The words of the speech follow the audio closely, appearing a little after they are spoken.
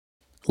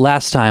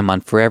Last time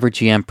on Forever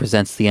GM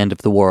Presents The End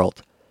of the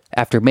World.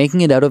 After making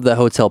it out of the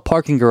hotel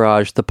parking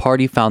garage, the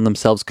party found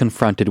themselves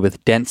confronted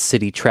with dense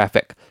city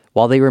traffic.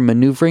 While they were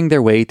maneuvering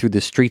their way through the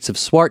streets of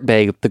Swart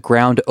Bay, the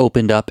ground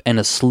opened up and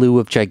a slew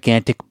of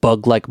gigantic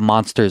bug-like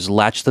monsters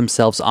latched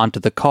themselves onto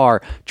the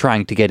car,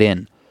 trying to get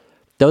in.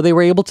 Though they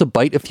were able to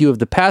bite a few of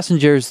the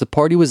passengers, the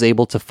party was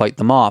able to fight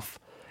them off.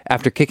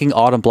 After kicking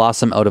Autumn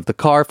Blossom out of the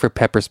car for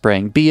pepper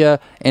spraying Bia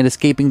and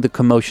escaping the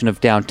commotion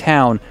of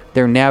downtown,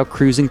 they're now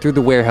cruising through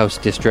the warehouse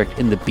district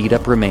in the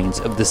beat-up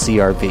remains of the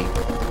CRV.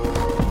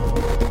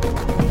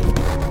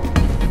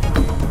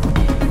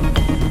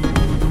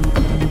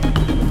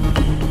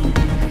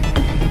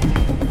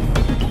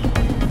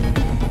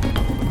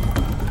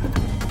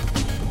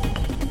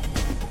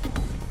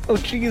 Oh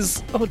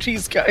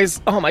jeez, guys.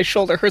 Oh, my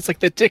shoulder hurts like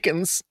the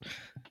dickens.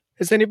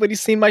 Has anybody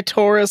seen my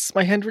Taurus,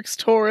 my Hendrix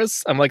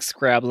Taurus? I'm like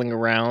scrabbling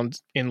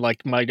around in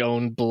like my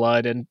own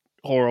blood and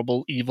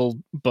horrible, evil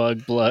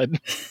bug blood.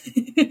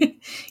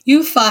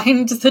 You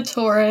find the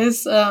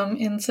Taurus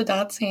in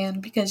Sadat's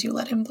hand because you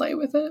let him play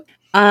with it.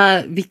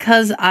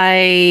 Because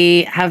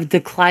I have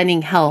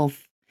declining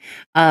health,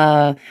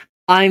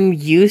 I'm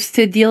used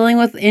to dealing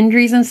with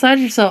injuries and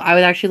such, so I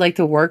would actually like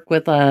to work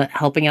with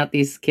helping out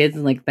these kids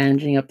and like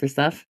bandaging up their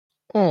stuff.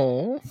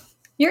 Oh.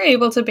 You're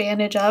able to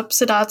bandage up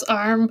Sadat's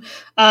arm,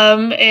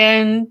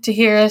 and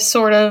Tahira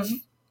sort of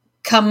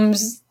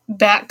comes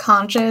back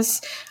conscious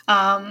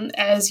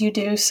as you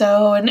do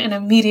so, and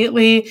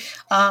immediately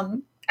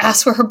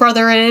asks where her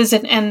brother is,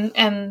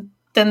 and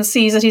then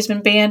sees that he's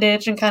been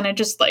bandaged and kind of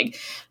just like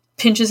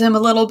pinches him a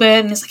little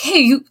bit, and is like,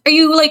 "Hey, are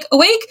you like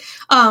awake?"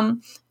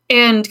 And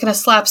kind of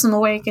slaps him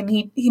awake, and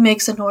he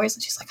makes a noise,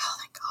 and she's like, "Oh,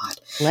 thank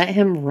God." Let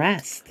him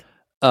rest.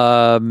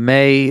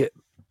 May,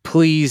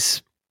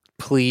 please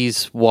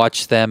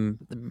watch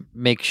them.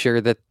 Make sure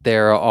that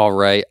they're all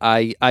right.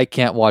 I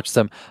can't watch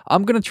them.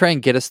 I'm going to try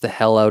and get us the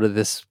hell out of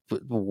this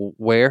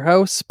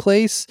warehouse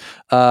place.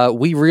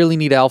 We really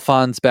need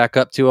Alphonse back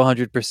up to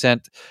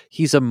 100%.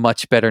 He's a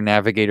much better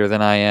navigator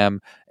than I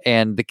am.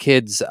 And the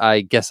kids, I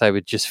guess I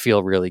would just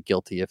feel really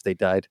guilty if they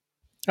died.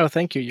 Oh,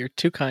 thank you. You're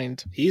too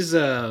kind. He's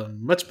a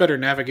much better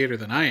navigator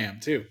than I am,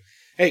 too.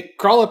 Hey,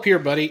 crawl up here,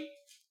 buddy.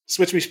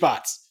 Switch me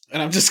spots.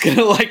 And I'm just going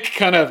to, like,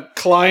 kind of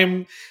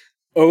climb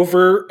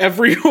over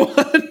everyone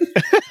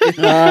into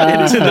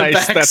the nice.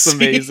 back That's seat.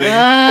 amazing.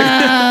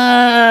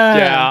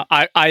 Yeah,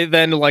 I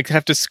then like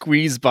have to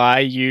squeeze by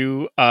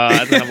you,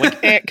 and then I'm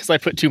like, because I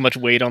put too much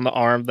weight on the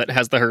arm that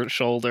has the hurt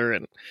shoulder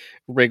and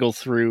wriggle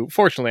through.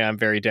 Fortunately, I'm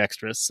very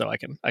dexterous, so I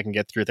can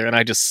get through there, and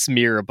I just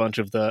smear a bunch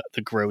of the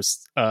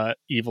gross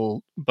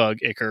evil bug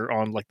ichor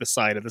on like the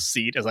side of the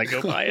seat as I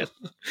go by it.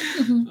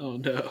 Oh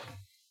no.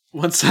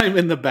 Once I'm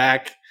in the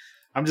back,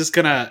 I'm just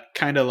gonna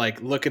kind of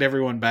like look at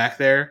everyone back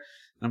there.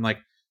 I'm like,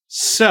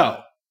 so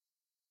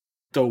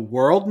the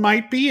world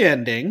might be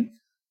ending,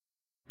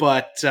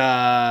 but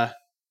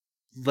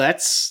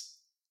let's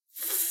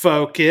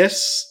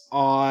focus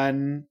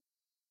on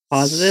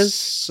Positives?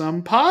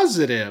 Some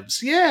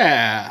positives.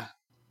 Yeah.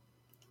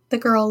 The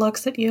girl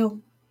looks at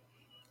you.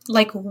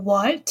 Like,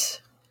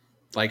 what?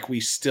 Like, we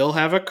still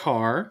have a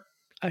car.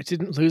 I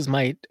didn't lose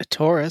my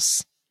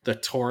Taurus. The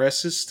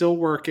Taurus is still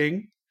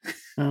working.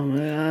 Oh my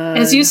God.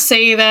 As you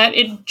say that,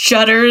 it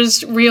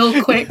judders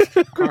real quick.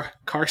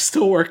 Car's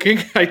still working.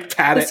 I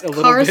pat This it a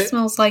little car bit.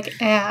 smells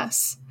like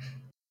ass.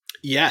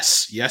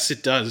 Yes,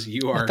 it does.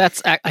 You are.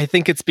 I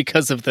think it's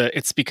because of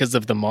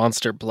the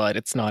monster blood.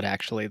 It's not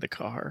actually the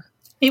car.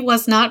 It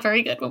was not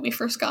very good when we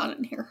first got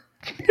in here.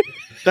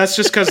 That's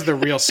just because of the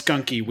real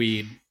skunky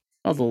weed.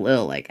 Smells a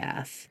little like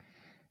ass.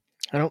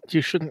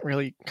 You shouldn't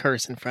really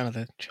curse in front of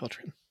the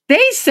children.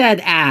 They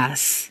said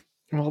ass.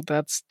 Well,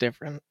 that's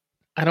different.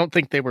 I don't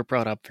think they were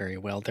brought up very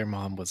well. Their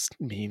mom was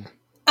mean.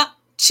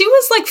 She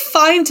was like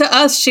fine to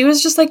us. She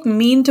was just like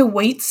mean to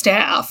wait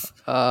staff.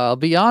 I'll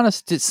be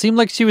honest, it seemed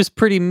like she was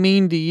pretty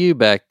mean to you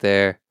back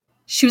there.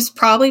 She was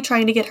probably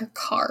trying to get her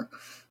car.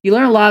 You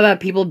learn a lot about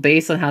people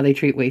based on how they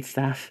treat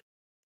waitstaff.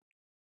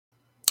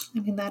 I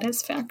mean, that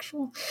is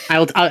factual. I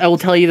will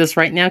tell you this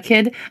right now,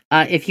 kid.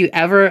 If you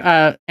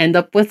ever end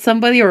up with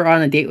somebody or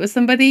on a date with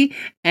somebody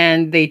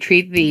and they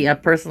treat the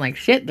person like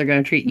shit, they're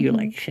going to treat you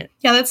like shit.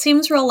 Yeah, that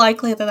seems real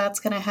likely that that's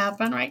going to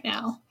happen right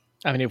now.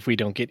 I mean, if we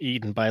don't get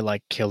eaten by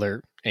like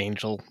killer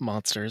angel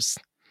monsters,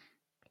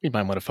 we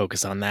might want to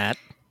focus on that.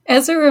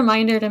 As a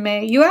reminder to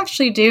May, you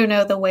actually do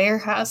know the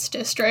warehouse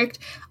district.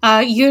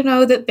 You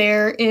know that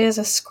there is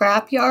a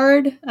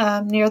scrapyard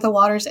near the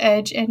water's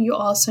edge, and you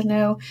also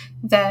know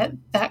that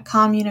that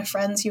commune of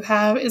friends you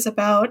have is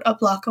about a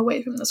block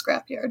away from the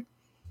scrapyard.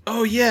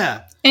 Oh,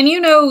 yeah. And you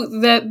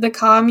know that the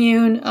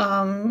commune,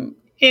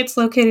 it's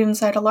located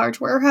inside a large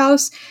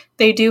warehouse.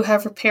 They do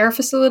have repair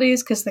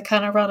facilities because they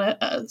kind of run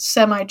a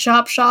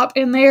semi-chop shop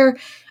in there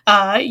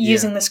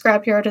using the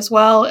scrapyard as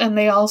well, and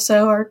they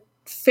also are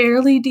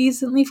fairly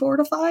decently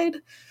fortified.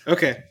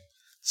 Okay.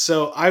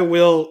 So I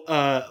will,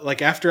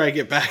 like, after I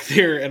get back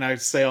there and I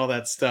say all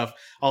that stuff,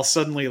 I'll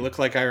suddenly look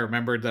like I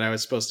remembered that I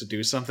was supposed to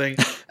do something,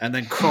 and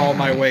then crawl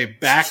my way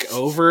back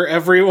over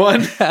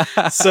everyone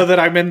so that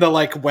I'm in the,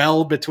 like,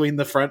 well between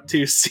the front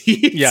two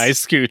seats. Yeah, I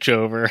scooch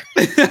over.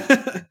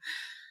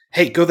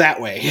 Hey, go that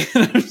way.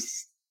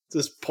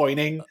 Just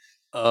pointing.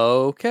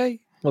 Okay.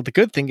 Well, the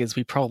good thing is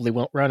we probably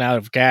won't run out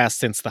of gas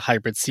since the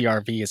hybrid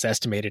CRV is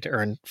estimated to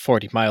earn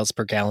 40 miles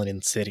per gallon in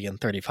the city and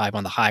 35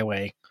 on the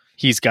highway.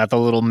 He's got the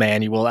little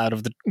manual out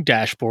of the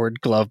dashboard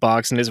glove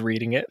box and is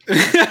reading it.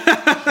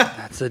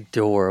 That's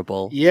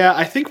adorable. Yeah,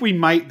 I think we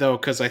might, though,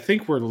 because I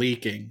think we're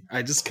leaking.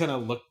 I just kind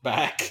of look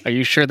back. Are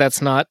you sure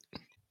that's not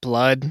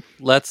blood?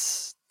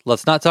 Let's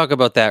not talk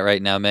about that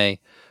right now,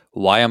 May.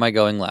 Why am I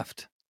going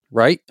left?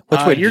 Right?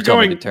 Which way did you tell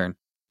me to turn?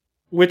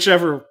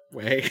 Whichever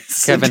way.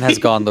 Kevin has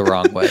gone the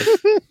wrong way.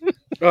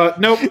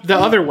 Nope, the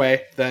other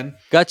way, then.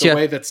 Gotcha. The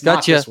way that's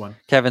not this one.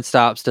 Kevin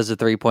stops, does a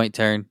 3-point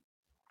turn.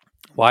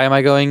 Why am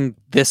I going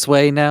this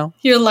way now?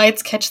 Your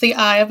lights catch the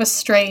eye of a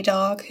stray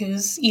dog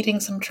who's eating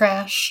some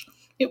trash.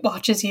 It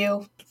watches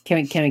you. Can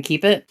we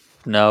keep it?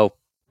 No.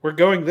 We're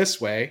going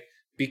this way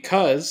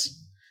because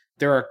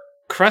there are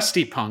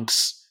crusty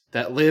punks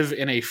that live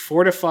in a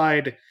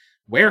fortified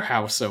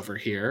warehouse over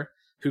here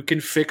who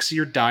can fix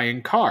your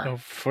dying car. Oh,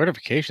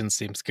 fortification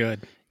seems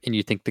good. And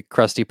you think the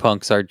crusty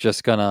punks are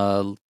just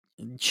gonna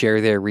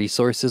share their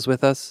resources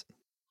with us?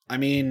 I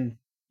mean,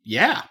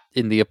 yeah.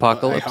 In the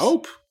apocalypse? I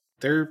hope.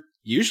 They're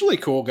usually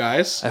cool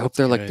guys. I hope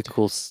they're like the Good.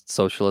 cool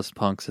socialist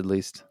punks, at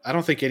least. I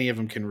don't think any of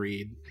them can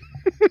read.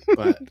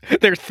 But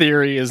Their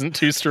theory isn't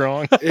too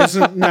strong.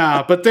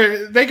 but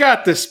they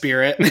got the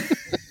spirit.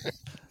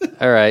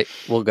 All right,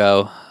 we'll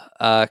go.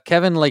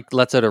 Kevin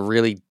lets out a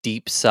really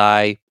deep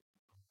sigh.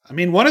 I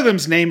mean, one of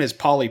them's name is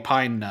Polly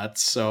Pine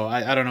Nuts, so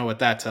I don't know what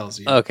that tells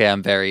you. Okay,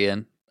 I'm very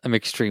in. I'm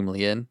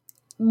extremely in.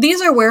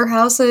 These are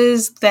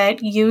warehouses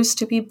that used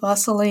to be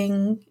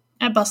bustling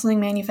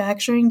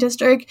manufacturing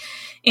district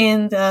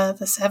in the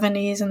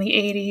 70s and the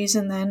 80s,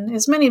 and then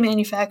as many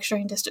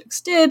manufacturing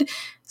districts did,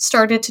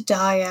 started to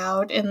die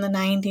out in the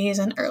 90s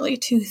and early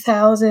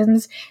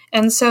 2000s.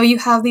 And so you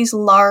have these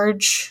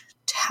large,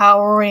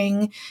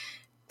 towering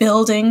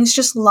buildings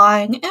just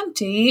lying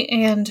empty,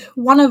 and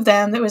one of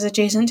them that was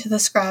adjacent to the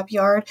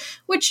scrapyard,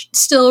 which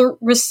still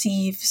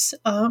receives,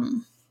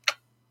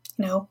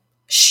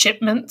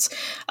 shipments,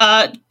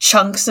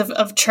 chunks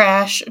of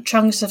trash,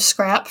 chunks of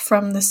scrap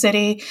from the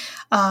city,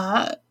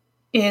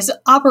 is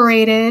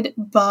operated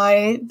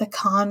by the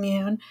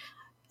commune.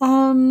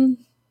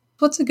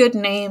 What's a good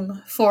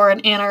name for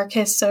an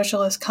anarchist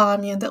socialist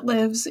commune that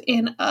lives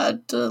in a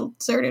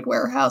deserted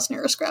warehouse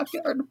near a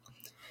scrapyard?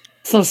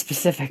 So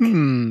specific.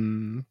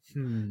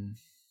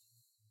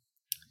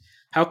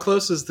 How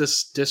close is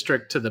this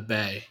district to the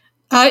bay?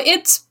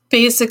 It's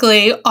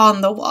basically on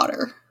the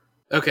water.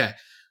 Okay,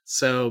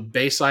 so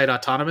Bayside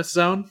Autonomous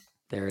Zone?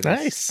 There it is.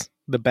 Nice.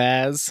 The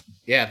Baz.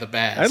 Yeah, the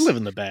Baz. I live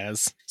in the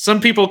Baz. Some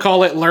people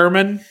call it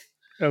Lerman.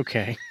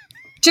 Okay.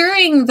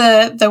 During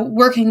the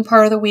working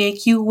part of the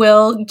week, you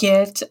will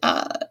get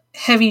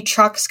heavy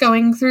trucks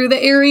going through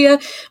the area,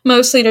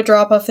 mostly to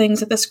drop off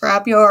things at the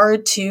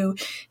scrapyard to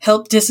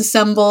help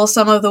disassemble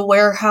some of the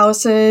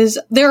warehouses.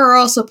 There are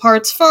also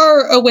parts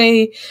far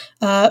away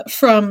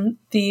from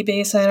the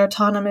Bayside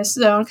Autonomous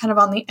Zone, kind of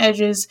on the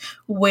edges,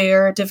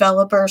 where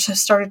developers have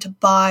started to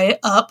buy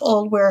up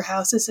old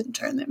warehouses and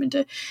turn them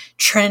into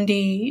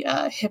trendy,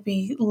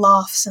 hippie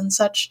lofts and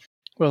such.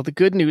 Well, the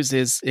good news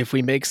is if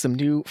we make some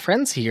new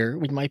friends here,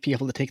 we might be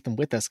able to take them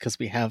with us because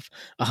we have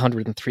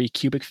 103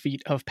 cubic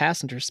feet of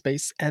passenger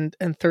space and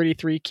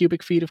 33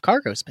 cubic feet of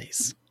cargo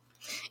space.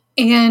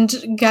 And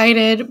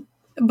guided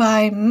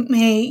by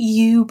May,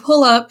 you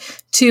pull up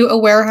to a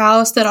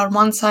warehouse that on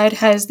one side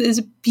has this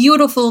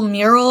beautiful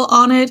mural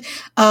on it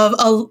of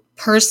a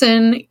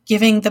person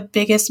giving the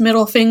biggest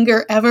middle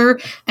finger ever,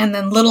 and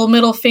then little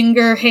middle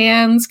finger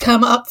hands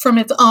come up from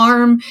its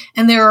arm,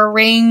 and there are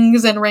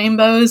rings and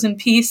rainbows and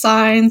peace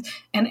signs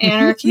and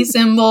anarchy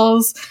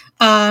symbols.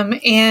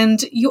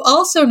 And you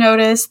also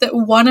notice that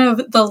one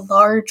of the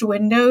large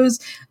windows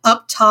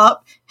up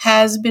top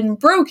has been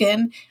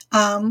broken,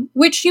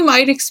 which you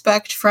might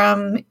expect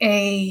from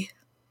a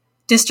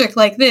district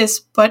like this,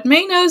 but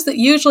May knows that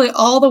usually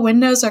all the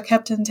windows are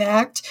kept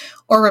intact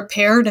or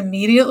repaired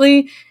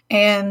immediately,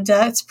 and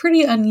it's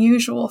pretty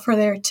unusual for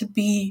there to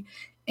be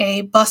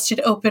a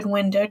busted open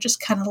window just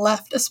kind of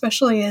left,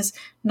 especially as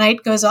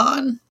night goes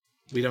on.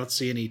 We don't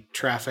see any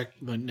traffic,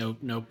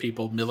 no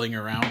people milling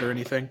around or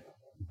anything.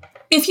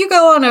 If you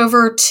go on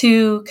over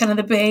to kind of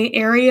the Bay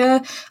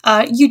Area,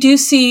 you do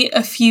see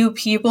a few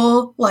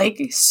people like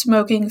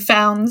smoking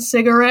found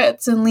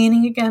cigarettes and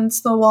leaning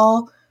against the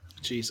wall.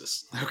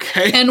 Jesus.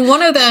 Okay. And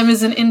one of them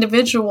is an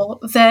individual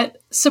that,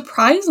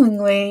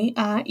 surprisingly,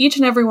 each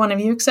and every one of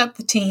you, except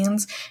the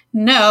teens,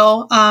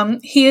 know.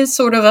 He is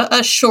sort of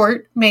a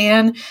short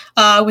man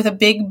with a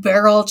big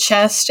barrel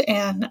chest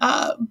and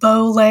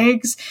bow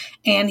legs,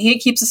 and he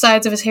keeps the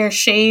sides of his hair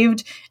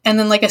shaved, and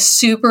then like a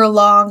super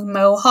long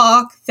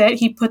mohawk that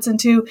he puts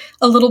into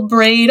a little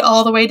braid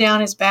all the way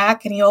down his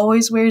back, and he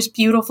always wears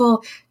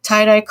beautiful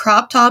tie-dye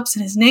crop tops,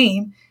 and his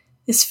name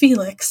is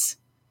Felix.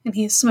 And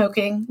he is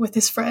smoking with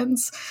his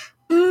friends.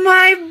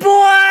 My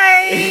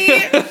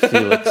boy!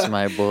 Felix,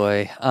 my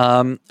boy.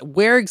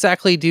 Where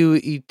exactly do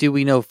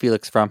we know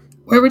Felix from?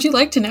 Where would you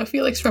like to know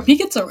Felix from? He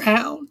gets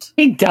around.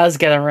 He does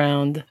get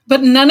around.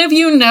 But none of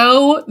you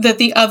know that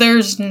the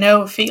others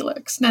know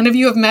Felix. None of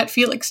you have met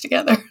Felix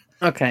together.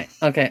 Okay.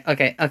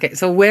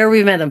 So where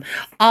we met him?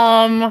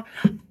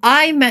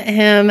 I met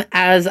him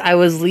as I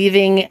was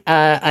leaving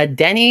a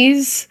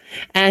Denny's,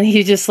 and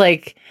he just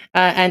like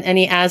and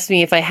he asked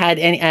me if I had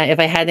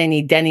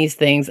any Denny's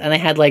things, and I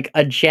had like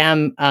a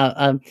jam.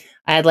 I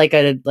had like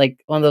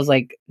one of those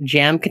like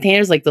jam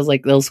containers, like those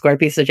like little square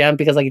pieces of jam,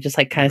 because I could just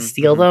like kind of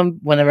steal them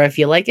whenever I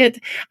feel like it.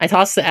 I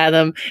tossed it at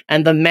him,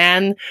 and the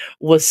man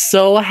was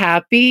so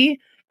happy.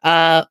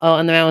 And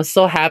the man was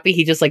so happy,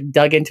 he just like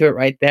dug into it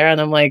right there, and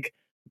I'm like,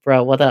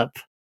 bro, what up?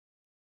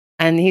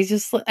 And he's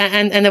just,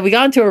 and then we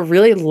got into a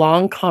really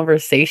long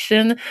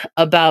conversation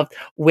about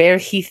where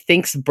he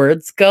thinks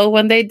birds go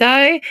when they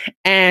die,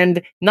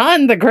 and not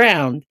in the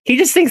ground. He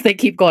just thinks they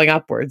keep going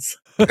upwards.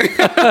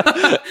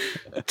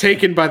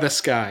 Taken by the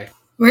sky.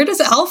 Where does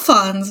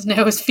Alphonse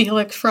know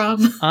Felix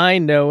from? I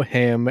know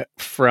him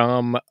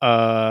from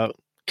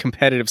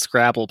competitive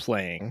Scrabble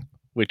playing,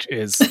 which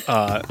is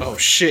oh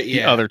shit,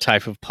 yeah. the other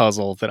type of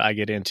puzzle that I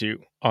get into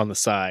on the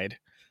side.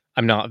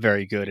 I'm not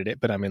very good at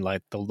it, but I'm in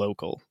like the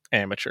local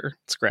amateur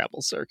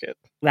Scrabble circuit.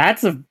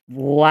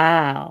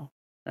 Wow.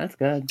 That's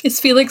good.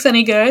 Is Felix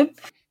any good?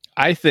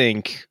 I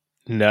think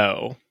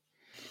no.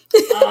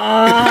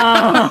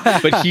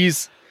 But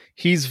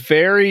he's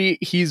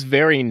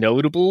very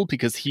notable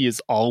because he is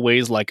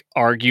always like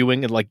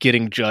arguing and like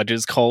getting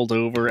judges called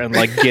over and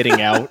like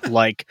getting out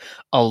like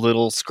a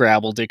little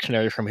Scrabble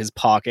dictionary from his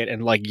pocket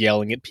and like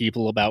yelling at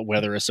people about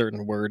whether a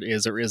certain word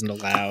is or isn't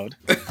allowed.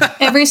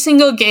 Every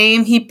single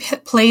game he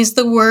plays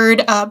the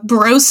word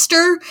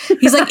broster.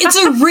 He's like, it's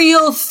a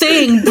real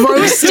thing,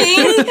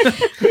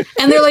 broasting.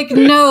 And they're like,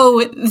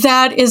 no,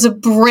 that is a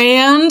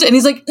brand. And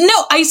he's like,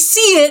 no, I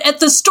see it at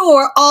the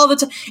store all the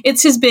time.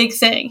 It's his big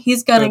thing.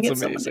 He's gonna get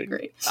someone to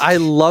agree. I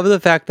love the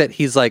fact that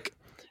he's like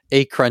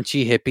a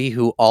crunchy hippie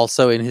who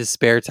also in his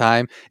spare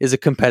time is a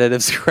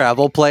competitive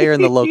Scrabble player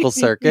in the local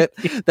circuit.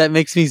 That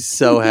makes me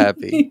so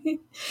happy.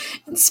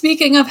 And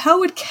speaking of, how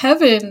would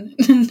Kevin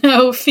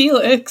know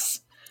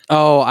Felix?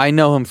 Oh, I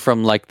know him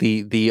from like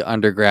the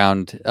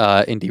underground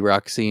indie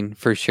rock scene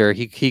for sure.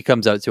 He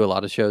comes out to a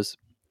lot of shows.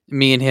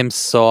 Me and him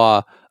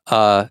saw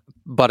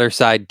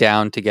Butterside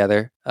Down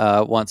together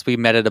once. We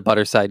met at a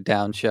Butterside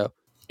Down show.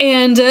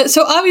 And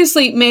so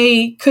obviously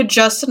May could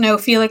just know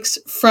Felix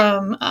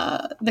from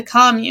the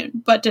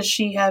commune, but does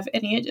she have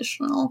any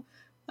additional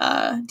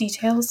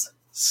details?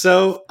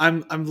 So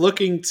I'm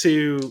looking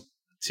to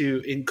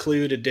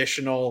include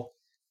additional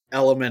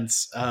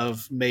elements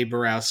of May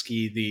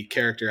Borowski, the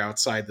character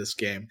outside this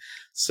game.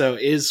 So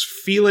is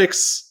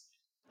Felix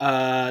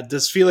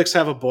does Felix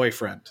have a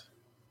boyfriend?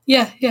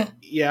 Yeah.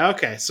 Yeah,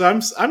 okay. So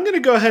I'm going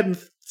to go ahead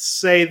and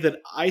say that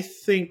I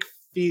think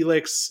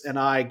Felix and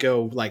I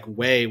go like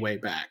way, way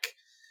back.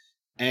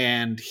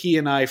 And he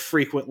and I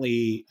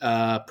frequently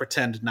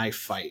pretend knife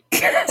fight.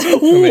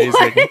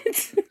 Amazing.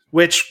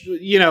 Which,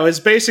 you know, is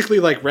basically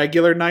like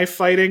regular knife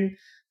fighting,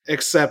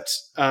 except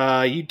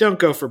you don't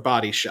go for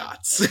body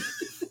shots.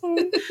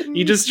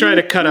 You just try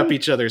to cut up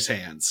each other's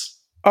hands.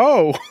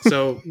 Oh.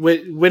 So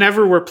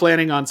whenever we're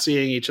planning on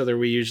seeing each other,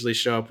 we usually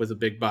show up with a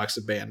big box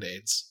of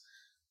Band-Aids.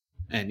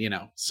 And, you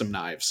know, some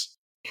knives.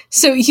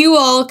 So you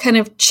all kind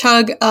of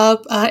chug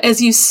up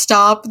as you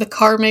stop. The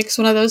car makes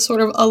one of those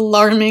sort of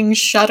alarming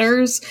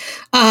shudders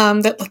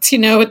that lets you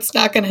know it's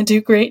not going to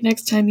do great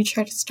next time you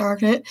try to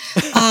start it.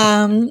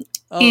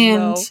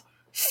 No.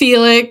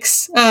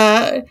 Felix,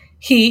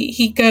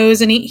 he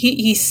goes and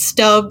he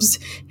stubs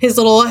his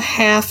little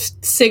half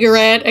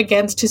cigarette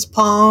against his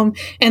palm,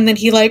 and then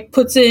he like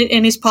puts it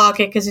in his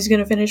pocket because he's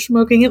gonna finish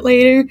smoking it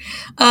later.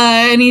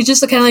 And he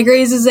just kind of like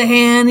raises a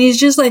hand. He's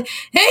just like,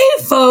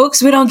 "Hey,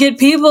 folks, we don't get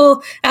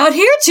people out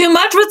here too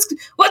much.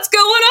 What's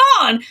going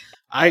on?"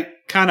 I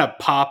kind of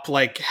pop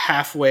like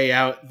halfway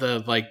out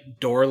the like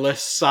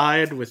doorless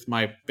side with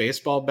my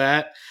baseball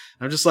bat.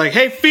 I'm just like,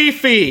 "Hey,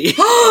 Fifi!"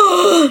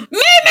 Mimi!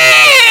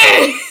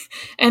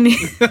 And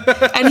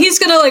he's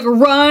gonna like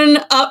run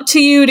up to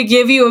you to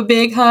give you a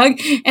big hug,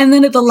 and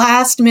then at the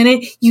last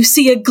minute you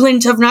see a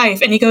glint of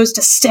knife and he goes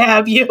to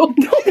stab you.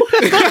 No,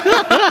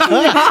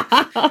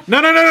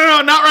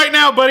 not right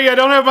now, buddy. I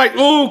don't have my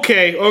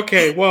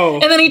okay, whoa.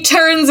 And then he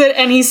turns it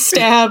and he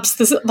stabs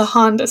the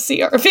Honda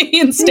CRV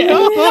instead.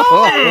 No,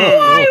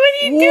 why would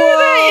he do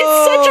that?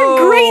 It's such a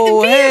great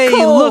vehicle.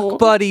 Hey, look,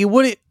 buddy,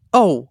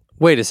 oh,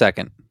 wait a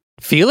second.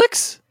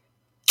 Felix?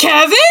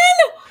 Kevin?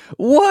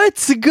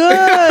 What's good?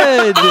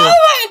 Oh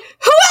my!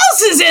 Who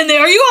else is in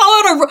there? Are you all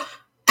on a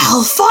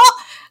Alpha?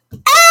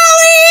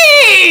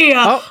 Allie!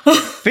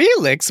 Oh,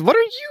 Felix, what are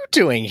you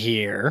doing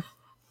here?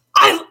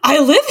 I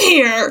live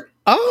here.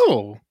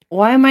 Oh,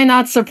 Why am I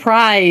not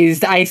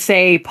surprised? I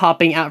say,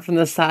 popping out from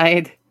the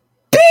side.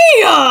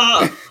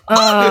 Bia!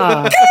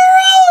 Uh, Girl!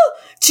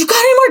 Do you got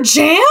any more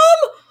jam?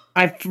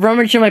 I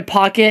rummage in my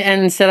pocket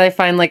and instead I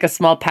find like a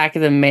small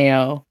packet of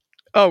mayo.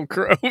 oh,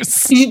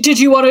 gross. Did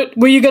you want to?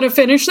 Were you gonna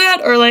finish that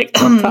or like?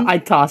 I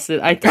toss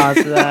it. I toss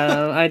it.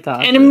 I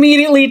toss And it.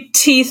 immediately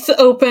Teeth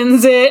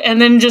opens it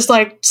and then just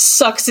like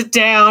sucks it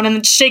down and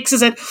then shakes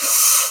his head.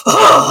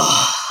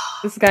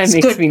 This guy It's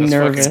makes good. me That's fucking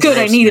nervous. It's good.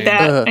 I Gross, needed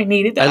man. that. I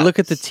needed that. I look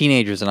at the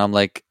teenagers and I'm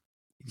like,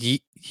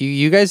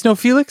 you guys know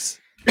Felix?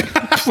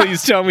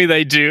 Please tell me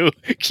they do.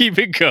 Keep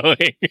it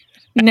going.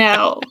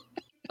 No.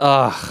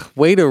 Ugh,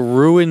 way to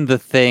ruin the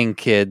thing,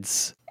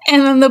 kids.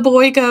 And then the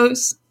boy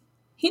goes,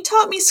 he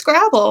taught me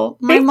Scrabble.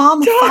 My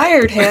mom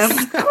fired him.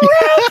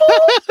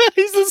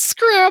 He's a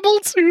Scrabble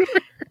tutor.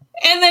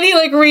 And then he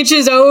like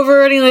reaches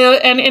over and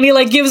he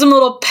like gives him a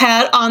little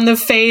pat on the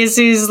face.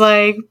 He's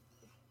like,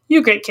 "You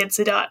a great kid,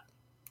 Sadat.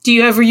 Do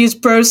you ever use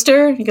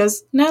broster?" He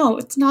goes, "No,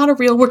 it's not a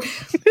real word."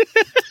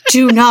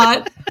 Do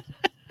not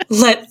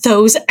let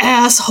those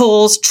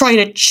assholes try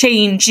to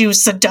change you,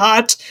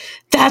 Sadat.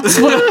 That's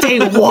what they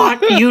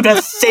want you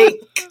to think.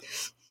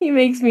 He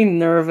makes me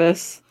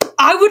nervous.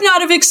 I would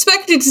not have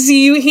expected to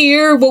see you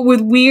here, what with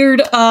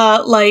weird,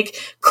 like,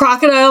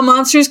 crocodile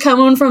monsters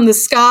coming from the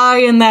sky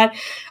and that,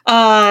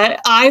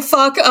 eye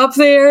fuck up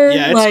there.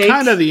 Yeah, it's like,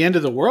 kind of the end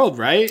of the world,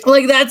 right?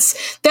 like, that's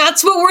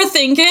what we're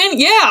thinking.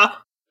 Yeah.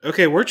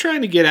 Okay, we're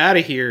trying to get out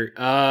of here.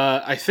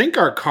 I think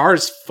our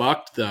car's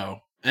fucked,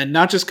 though. And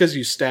not just because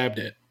you stabbed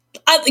it.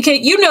 Okay,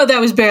 you know that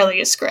was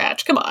barely a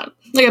scratch. Come on.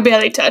 Like, I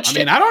barely touched I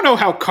mean, it. I don't know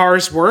how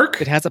cars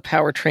work. It has a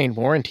powertrain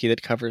warranty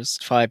that covers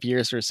 5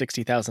 years or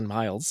 60,000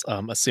 miles,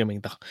 assuming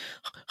the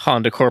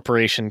Honda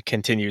Corporation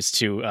continues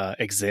to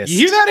exist. You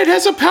hear that? It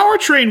has a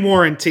powertrain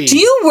warranty. Do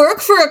you work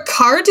for a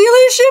car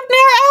dealership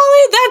near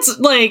Allie? That's,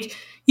 like,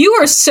 you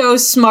are so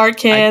smart,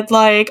 kid.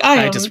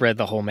 I just read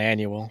the whole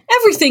manual.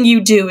 everything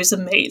you do is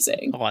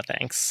amazing. Oh,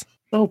 thanks.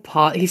 So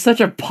he's such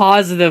a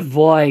positive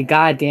boy.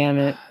 God damn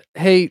it.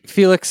 Hey,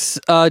 Felix,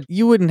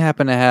 you wouldn't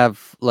happen to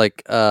have,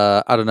 like,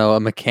 I don't know, a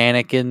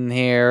mechanic in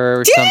here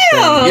or something?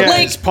 Yeah, Yeah,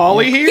 like- is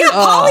Polly here? Yeah,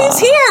 Polly's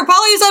here.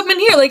 Polly's up in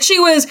here. Like, she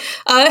was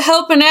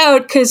helping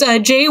out because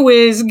Jay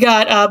Wiz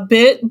got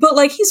bit, but,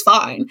 like, he's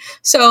fine.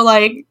 So,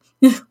 like,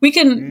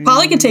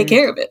 Polly can take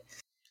care of it.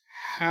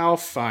 How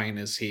fine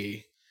is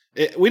he?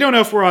 We don't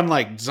know if we're on,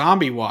 like,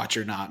 zombie watch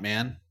or not,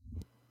 man.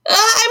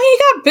 I mean, he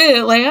got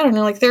bit, like, I don't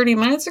know, like 30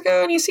 minutes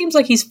ago, and he seems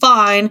like he's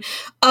fine.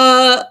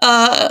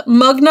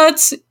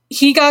 Mugnuts,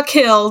 he got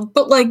killed,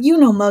 but, like, you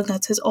know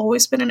Mugnuts has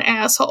always been an Oh,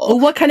 asshole.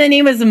 what kind of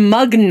name is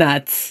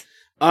Mugnuts?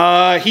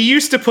 He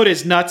used to put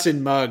his nuts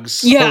in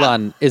mugs. Yeah. Hold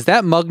on. Is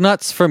that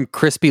Mugnuts from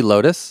Crispy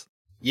Lotus?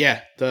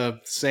 Yeah, the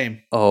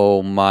same.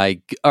 Oh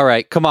my. All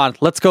right, come on.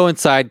 Let's go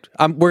inside.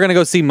 We're going to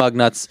go see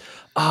Mugnuts.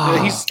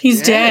 Oh,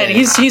 He's dead.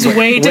 He's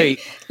way dead. Wait.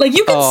 Like,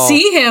 you can Oh.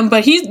 see him,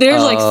 but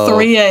there's like Oh.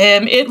 3 of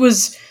him. It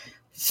was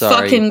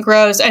Sorry. fucking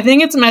gross. I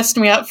think it's messed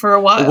me up for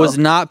a while. Was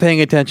not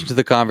paying attention to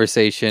the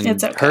conversation.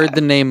 It's okay. Heard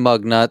the name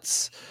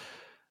Mugnuts.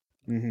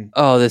 Mhm.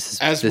 Oh, this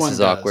As is one does.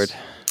 awkward.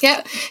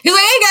 Yeah. He's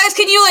like, "Hey guys,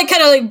 can you like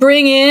kind of like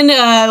bring in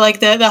like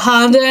the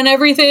Honda and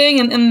everything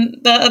and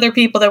the other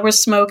people that were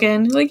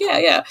smoking?" He's like,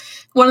 yeah.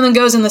 One of them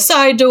goes in the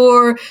side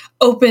door,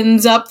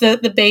 opens up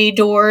the bay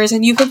doors,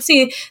 and you can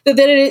see that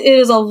it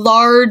is a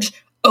large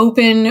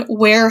open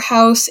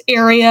warehouse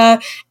area,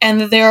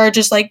 and there are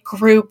just like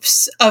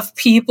groups of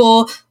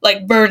people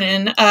like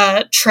burning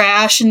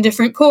trash in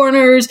different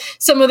corners.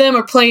 Some of them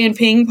are playing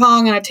ping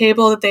pong on a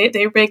table that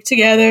they rigged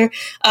together.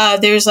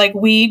 There's like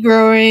weed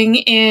growing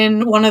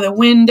in one of the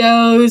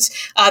windows.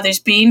 There's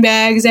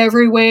beanbags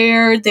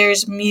everywhere.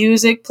 There's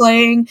music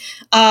playing.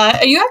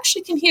 You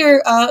actually can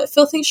hear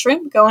filthy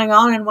shrimp going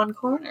on in one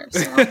corner.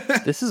 So.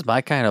 This is my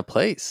kind of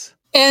place.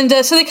 And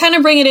so they kind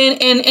of bring it in,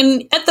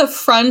 and at the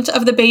front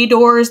of the bay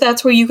doors,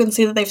 that's where you can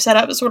see that they've set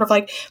up a sort of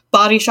like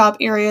body shop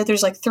area.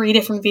 There's like 3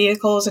 different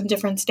vehicles in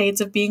different states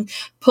of being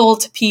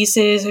pulled to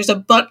pieces. There's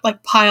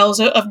like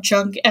piles of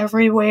junk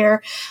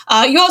everywhere.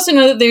 You also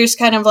know that there's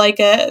kind of like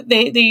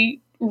they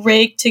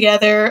rig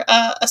together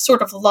a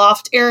sort of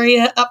loft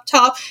area up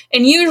top,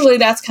 and usually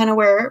that's kind of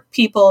where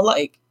people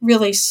like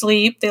really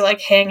sleep. They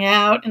like hang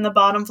out in the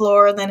bottom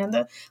floor, and then in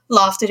the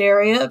lofted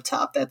area up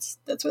top, that's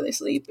where they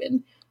sleep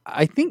in.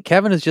 I think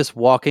Kevin is just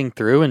walking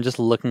through and just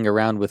looking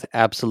around with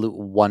absolute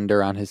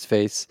wonder on his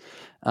face.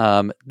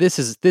 This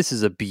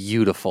is a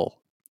beautiful,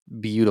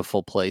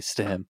 beautiful place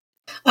to him.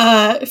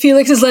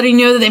 Felix is letting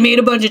you know that they made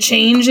a bunch of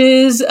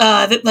changes.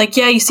 That like,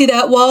 yeah, you see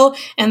that wall,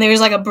 and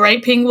there's like a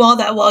bright pink wall.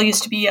 That wall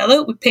used to be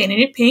yellow. We painted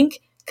it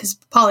pink because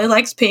Polly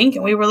likes pink,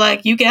 and we were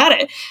like, you got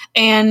it.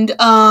 And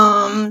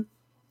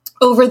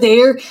over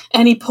there,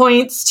 and he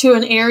points to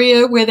an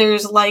area where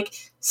there's like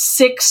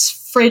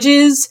 6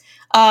 fridges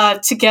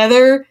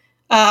together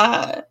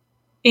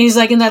he's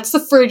like, and that's the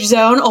fridge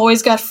zone.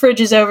 Always got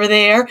fridges over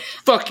there.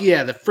 Fuck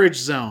yeah, the fridge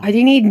zone. Why do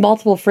you need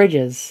multiple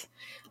fridges?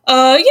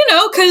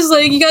 Because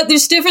like you got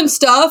this different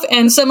stuff,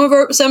 and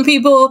some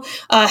people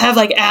have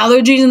like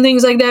allergies and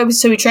things like that.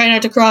 So we try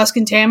not to cross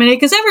contaminate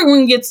because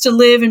everyone gets to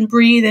live and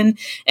breathe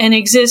and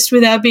exist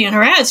without being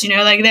harassed.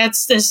 Like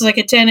that's like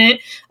a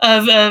tenet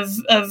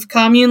of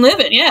commune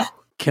living. Yeah.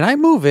 Can I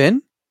move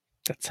in?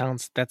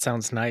 That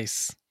sounds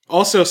nice.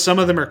 Also, some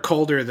of them are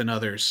colder than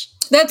others.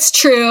 That's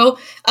true.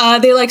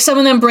 They like some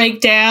of them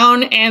break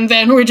down, and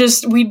then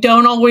we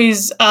don't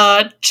always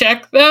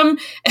check them.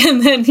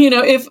 And then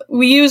if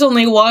we use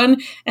only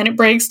one and it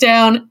breaks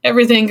down,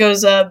 everything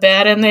goes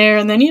bad in there.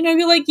 And then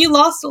you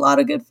lost a lot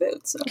of good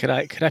food. So could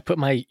I put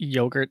my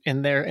yogurt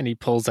in there? And he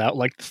pulls out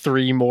like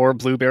 3 more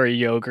blueberry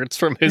yogurts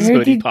from his Where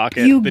hoodie did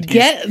pocket. you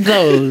get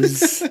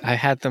those? I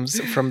had them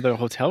from the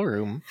hotel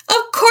room.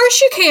 Of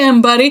course you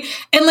can, buddy.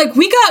 And like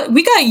we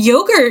got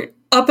yogurt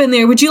up in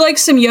there. Would you like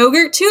some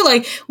yogurt too?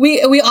 Like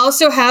we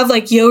also have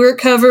like yogurt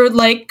covered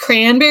like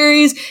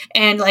cranberries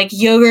and like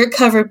yogurt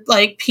covered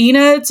like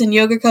peanuts and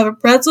yogurt covered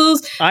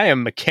pretzels. I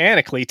am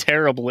mechanically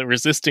terrible at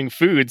resisting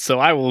food, so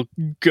I will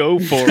go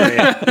for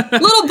it.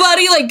 Little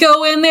buddy, like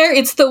go in there.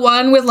 It's the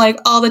one with like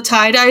all the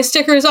tie-dye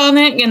stickers on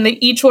it, and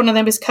each one of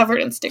them is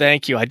covered in stickers.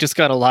 Thank you. I just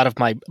got a lot of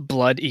my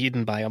blood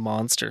eaten by a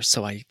monster,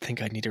 so I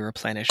think I need to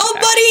replenish. Oh,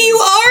 buddy, you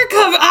are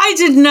covered. I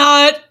did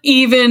not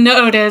even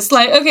notice.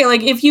 Like, okay,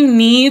 like if you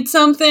need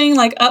something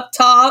like up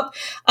top,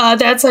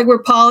 that's like where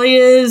Polly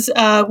is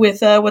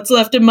with what's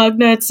left of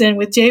Mugnuts and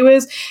with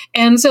Jaywiz.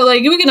 And so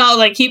like we can all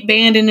like keep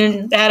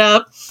banding that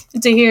up.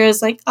 Tahir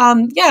is like,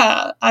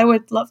 yeah, I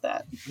would love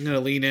that. I'm gonna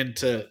lean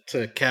into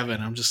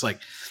Kevin. I'm just like,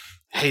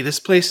 hey,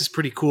 this place is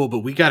pretty cool, but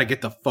we got to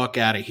get the fuck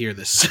out of here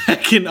the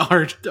second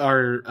our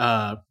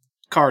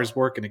car is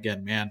working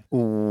again, man.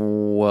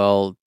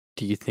 Well,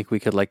 do you think we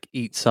could like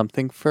eat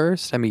something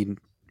first? I mean,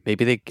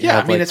 maybe they. Yeah,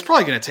 have, I mean, like, it's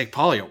probably gonna take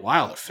Polly a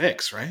while to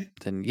fix, right?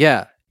 Then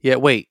yeah.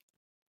 Wait,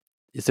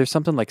 is there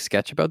something like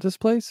sketch about this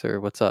place,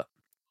 or what's up?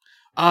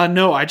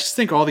 No, I just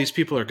think all these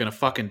people are gonna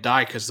fucking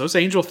die because those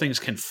angel things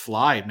can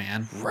fly,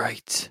 man.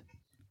 Right.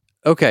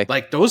 Okay.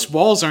 Like those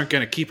walls aren't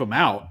gonna keep them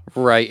out.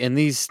 Right, and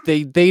these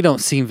they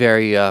don't seem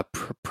very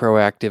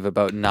proactive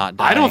about not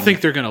dying. I don't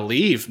think they're gonna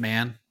leave,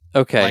 man.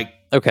 Okay. Like,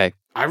 okay.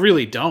 I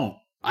really don't.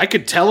 I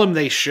could tell them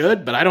they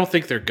should, but I don't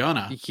think they're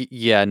gonna.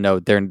 Yeah, no,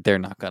 they're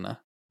not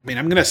gonna. I mean,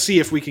 I'm gonna see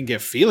if we can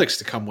get Felix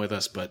to come with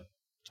us, but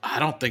I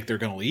don't think they're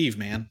gonna leave,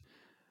 man.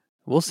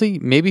 We'll see.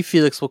 Maybe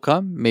Felix will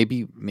come.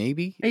 Maybe.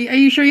 Are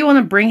you sure you want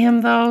to bring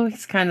him though?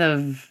 He's kind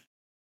of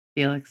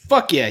Felix.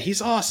 Fuck yeah,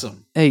 he's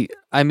awesome. Hey,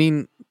 I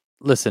mean,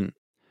 listen,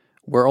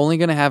 we're only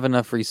gonna have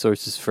enough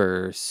resources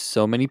for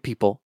so many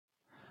people.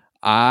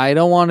 I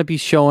don't want to be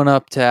showing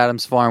up to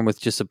Adam's farm with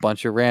just a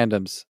bunch of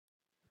randoms.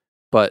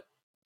 But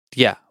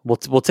yeah,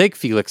 we'll take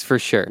Felix for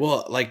sure.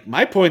 Well, like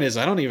my point is,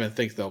 I don't even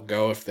think they'll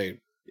go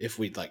if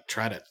we like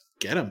try to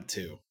get them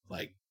to.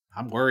 Like,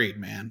 I'm worried,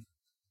 man.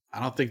 I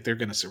don't think they're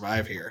gonna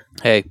survive here.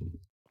 Hey,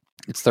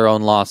 it's their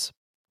own loss.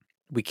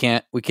 We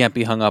can't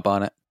be hung up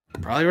on it.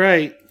 Probably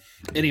right.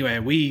 Anyway,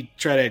 we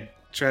try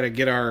to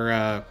get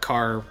our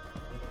car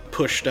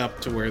pushed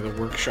up to where the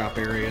workshop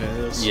area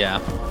is. Yeah.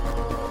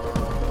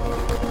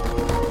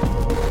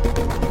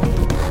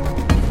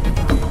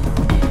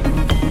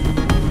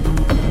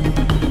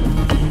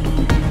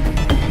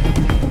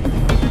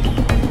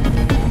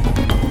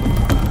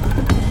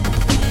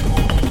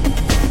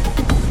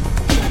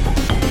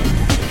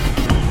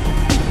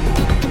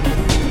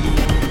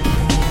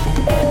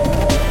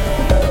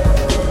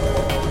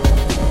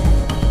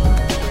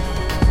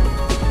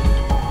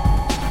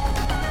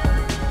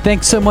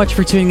 Thanks so much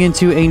for tuning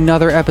into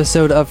another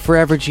episode of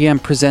Forever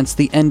GM Presents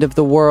The End of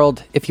the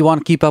World. If you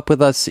want to keep up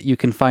with us, you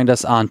can find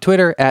us on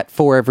Twitter at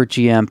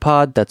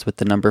ForeverGMPod, that's with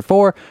the number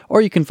 4,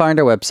 or you can find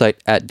our website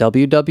at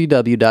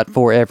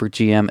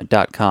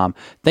www.forevergm.com.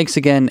 Thanks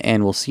again,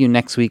 and we'll see you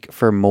next week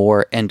for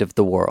more End of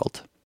the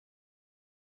World.